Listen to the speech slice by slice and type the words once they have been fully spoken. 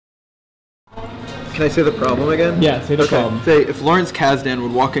Can I say the problem again? Yeah, say the problem. Say, if Lawrence Kasdan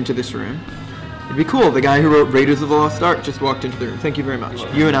would walk into this room, it'd be cool. The guy who wrote Raiders of the Lost Ark just walked into the room. Thank you very much.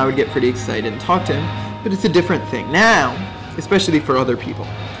 You and I would get pretty excited and talk to him, but it's a different thing. Now, especially for other people.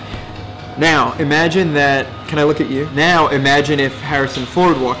 Now, imagine that, can I look at you? Now, imagine if Harrison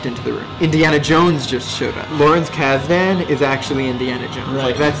Ford walked into the room. Indiana Jones just showed up. Lawrence Kasdan is actually Indiana Jones. Right.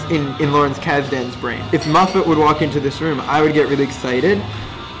 Like, that's in Lawrence Kasdan's brain. If Muffet would walk into this room, I would get really excited.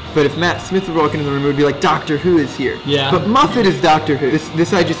 But if Matt Smith would walk into the room, it would be like, Doctor Who is here. Yeah. But Muffet is Doctor Who.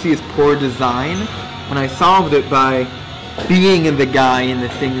 This I just see as poor design, and I solved it by being the guy in the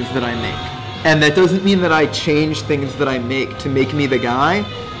things that I make. And that doesn't mean that I change things that I make to make me the guy.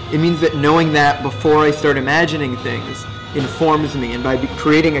 It means that knowing that before I start imagining things informs me, and by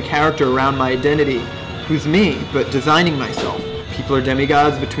creating a character around my identity who's me, but designing myself. People are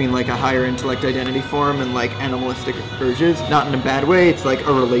demigods between like a higher intellect identity form and like animalistic urges. Not in a bad way, it's like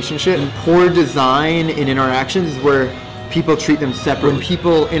a relationship. Poor design in interactions is where people treat them separate. When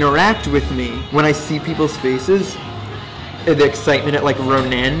people interact with me, when I see people's faces, the excitement at like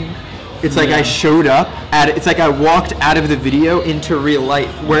Ronen, it's like I showed up, it's like I walked out of the video into real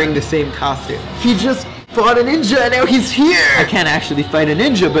life wearing the same costume. He just fought a ninja and now he's here! I can't actually fight a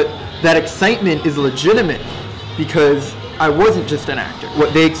ninja, but that excitement is legitimate because I wasn't just an actor.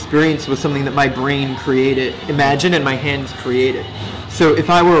 What they experienced was something that my brain created, imagined, and my hands created. So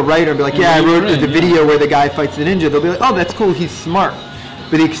if I were a writer and be like, yeah, I wrote the video where the guy fights the ninja, they'll be like, oh, that's cool, he's smart.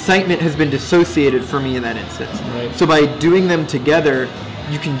 But the excitement has been dissociated for me in that instance. Right. So by doing them together,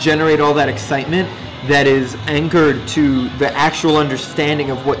 you can generate all that excitement that is anchored to the actual understanding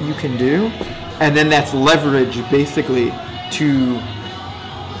of what you can do, and then that's leverage basically to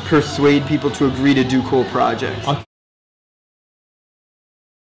persuade people to agree to do cool projects.